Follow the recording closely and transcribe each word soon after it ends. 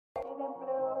blue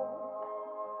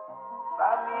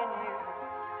for me and you.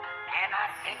 And I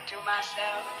think to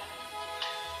myself,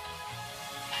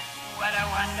 what a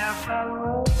wonderful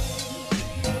world.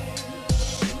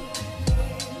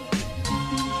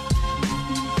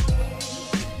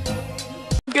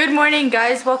 Good morning,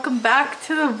 guys. Welcome back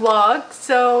to the vlog.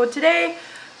 So today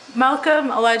Malcolm,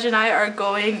 Elijah and I are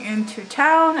going into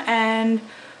town, and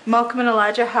Malcolm and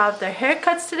Elijah have their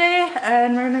haircuts today,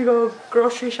 and we're gonna go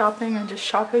grocery shopping and just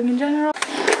shopping in general.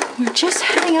 We're just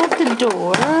heading out the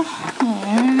door,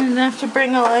 and I have to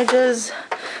bring Elijah's.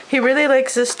 He really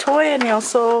likes this toy, and he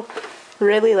also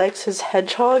really likes his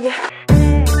hedgehog.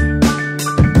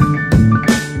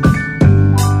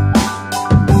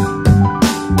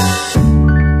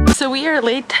 So we are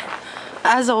late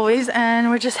as always,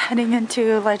 and we're just heading into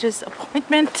Elijah's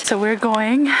appointment. So we're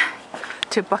going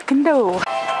to Buck and Doe.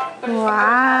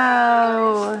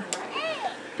 Wow.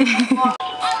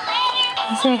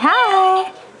 Say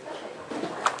hi.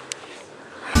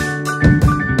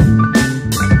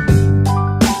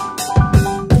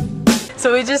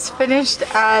 So we just finished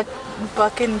at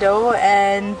Buck and Doe,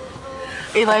 and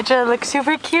Elijah looks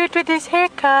super cute with his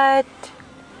haircut.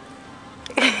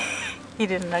 He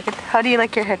didn't like it. How do you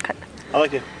like your haircut? I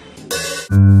like it.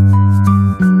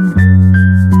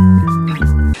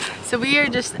 So we are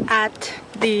just at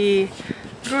the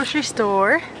grocery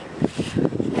store,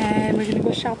 and we're gonna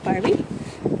go shop, Barbie.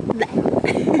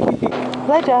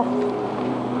 Elijah.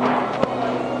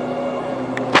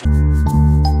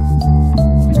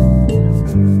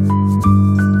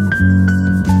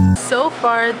 So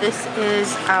far, this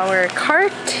is our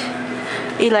cart.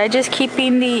 Elijah's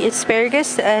keeping the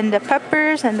asparagus and the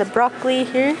peppers and the broccoli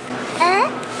here.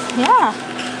 Yeah.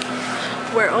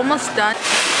 We're almost done.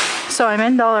 So I'm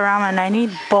in Dollarama and I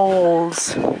need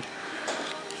bowls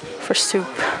for soup.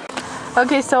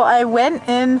 Okay, so I went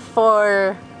in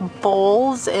for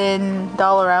bowls in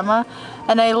Dollarama,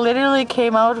 and I literally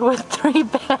came out with 3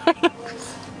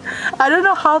 bags. I don't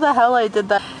know how the hell I did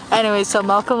that. Anyway, so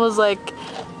Malcolm was like,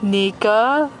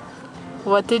 Nica,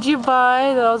 what did you buy?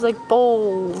 And I was like,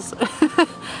 bowls.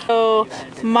 So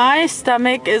my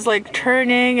stomach is like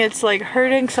turning. It's like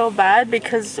hurting so bad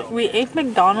because we ate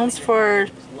McDonald's for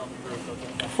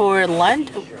lunch.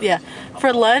 Yeah,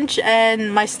 for lunch,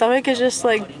 and my stomach is just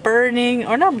like burning,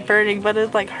 or not burning, but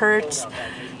it like hurts,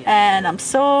 and I'm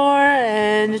sore,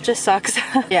 and it just sucks.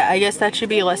 Yeah, I guess that should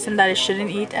be a lesson that I shouldn't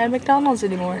eat at McDonald's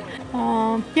anymore.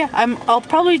 Yeah, I'll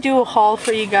probably do a haul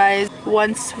for you guys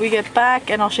once we get back,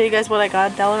 and I'll show you guys what I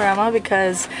got at Dollarama,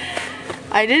 because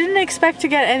I didn't expect to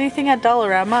get anything at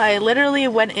Dollarama. I literally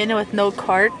went in with no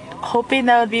cart, hoping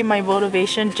that would be my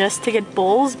motivation just to get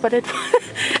bowls, but it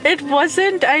it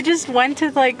wasn't. I just went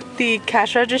to like the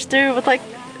cash register with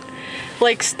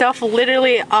like stuff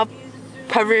literally up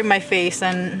covering my face,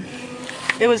 and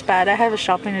it was bad. I have a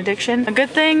shopping addiction. A good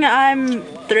thing I'm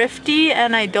thrifty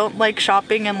and I don't like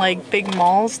shopping in like big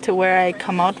malls to where I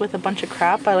come out with a bunch of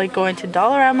crap. I like going to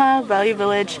Dollarama, Value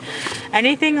Village,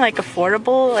 anything like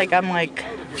affordable. Like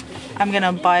I'm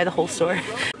gonna buy the whole store.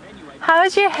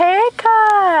 How's your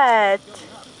haircut?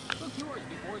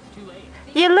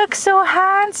 You look so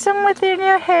handsome with your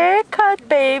new haircut,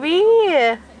 baby.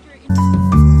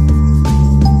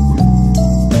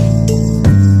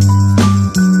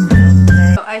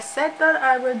 I said that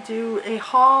I would do a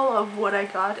haul of what I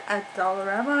got at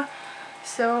Dollarama.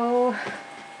 So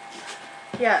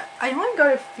yeah, I only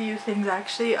got a few things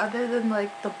actually, other than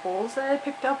like the bowls that I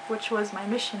picked up, which was my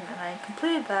mission, and I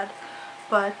completed that.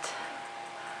 But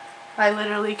I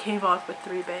literally came out with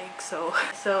 3 bags. So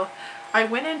I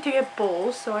went in to get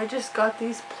bowls. So I just got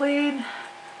these plain,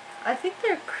 I think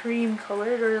they're cream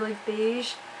colored or like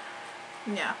beige.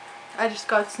 Yeah, I just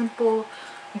got simple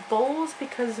bowls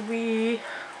because we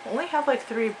only have like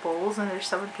 3 bowls and there's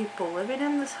 7 people living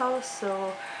in this house,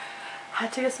 so I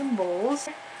had to get some bowls.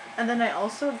 And then I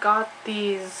also got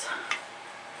these,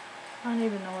 I don't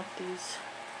even know what these,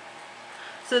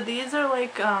 so these are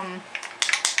like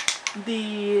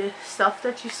the stuff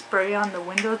that you spray on the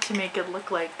window to make it look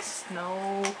like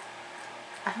snow.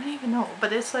 I don't even know,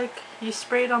 but it's like you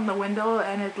spray it on the window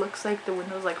and it looks like the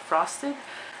window's like frosted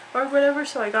or whatever.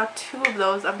 So I got 2 of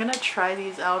those. I'm gonna try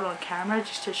these out on camera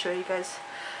just to show you guys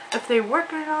if they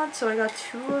work or not. So I got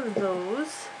 2 of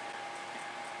those.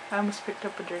 I almost picked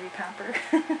up a dirty pamper.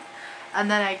 And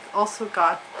then I also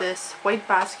got this white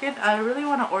basket. I really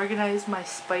want to organize my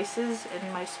spices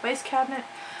in my spice cabinet,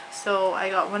 so I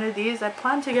got one of these. I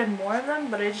plan to get more of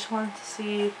them, but I just wanted to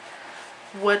see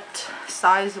what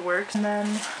size works. And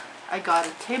then I got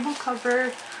a table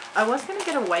cover. I was gonna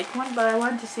get a white one, but I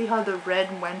wanted to see how the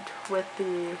red went with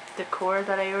the decor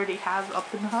that I already have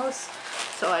up in the house.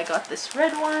 So I got this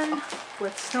red one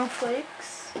with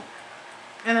snowflakes.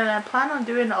 And then I plan on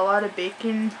doing a lot of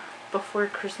baking before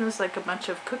Christmas, like a bunch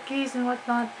of cookies and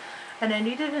whatnot. And I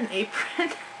needed an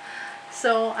apron.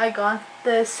 So I got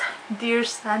this Dear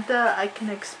Santa I Can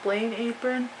Explain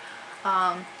apron.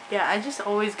 Yeah, I just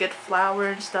always get flour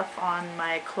and stuff on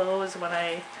my clothes when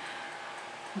I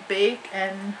bake,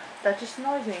 and that just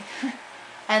annoys me.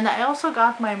 And I also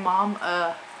got my mom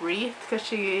a wreath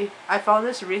because I found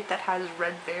this wreath that has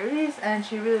red berries and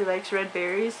she really likes red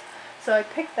berries. So I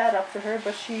picked that up for her,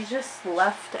 but she just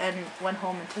left and went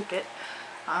home and took it.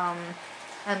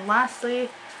 And lastly,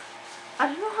 I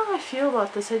don't know how I feel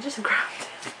about this. I just grabbed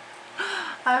it.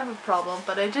 I have a problem,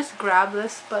 but I just grabbed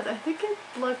this, but I think it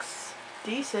looks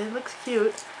decent. It looks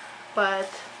cute, but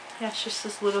yeah, it's just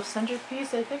this little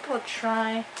centerpiece. I think I'll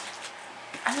try.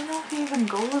 I don't know if it even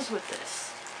goes with this.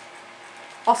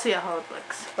 I'll see how it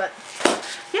looks, but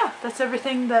yeah, that's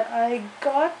everything that I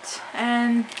got.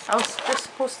 And I was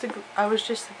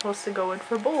just supposed to go in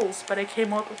for bowls, but I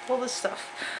came out with all this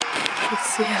stuff. Let's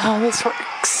see how this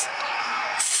works.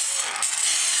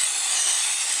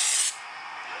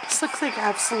 This looks like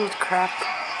absolute crap.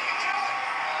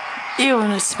 Ew,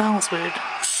 and it smells weird.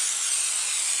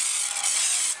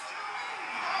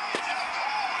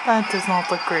 That does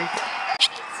not look great.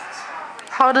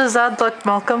 How does that look,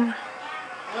 Malcolm?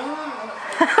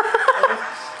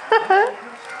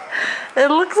 It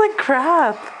looks like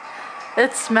crap.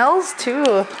 It smells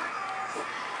too.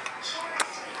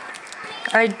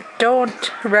 I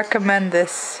don't recommend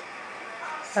this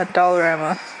at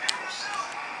Dollarama.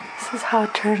 This is how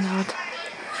it turned out.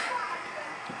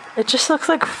 It just looks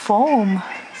like foam.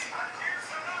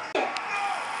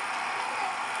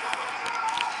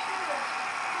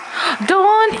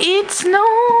 Don't eat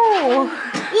snow!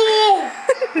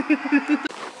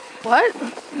 What?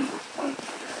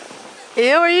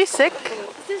 Ew, are you sick?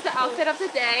 This is the outfit of the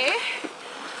day.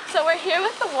 So we're here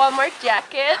with the Walmart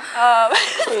jacket.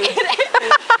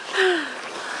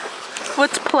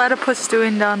 What's Platypus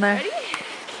doing down there? Ready?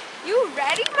 You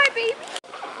ready, my baby?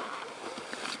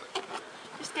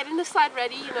 Just getting the slide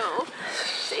ready, you know.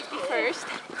 Safety first.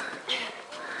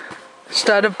 Just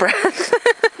out of breath.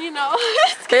 You know.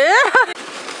 Yeah.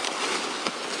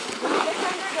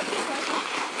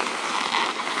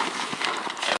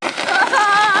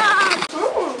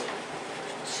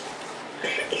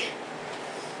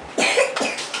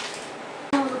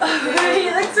 He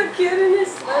looks so cute in his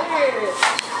sweater.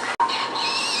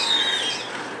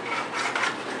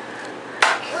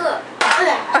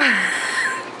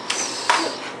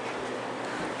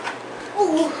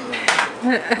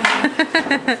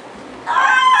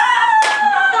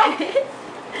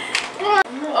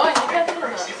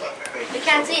 I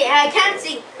can't see. I can't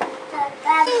see.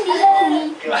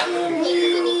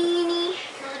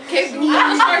 Okay,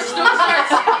 don't start.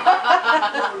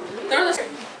 Throw the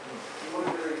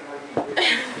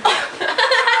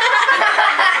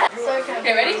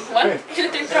Okay, ready? 1, 2,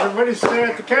 3, throw. Everybody stare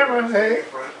at the camera, hey.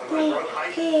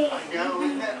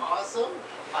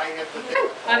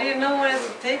 How do you know when it's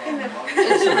taken?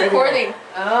 It's recording.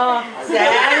 Oh,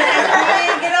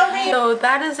 So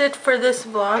that is it for this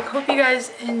vlog. Hope you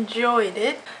guys enjoyed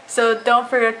it. So don't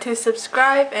forget to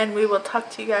subscribe, and we will talk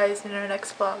to you guys in our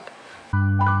next vlog.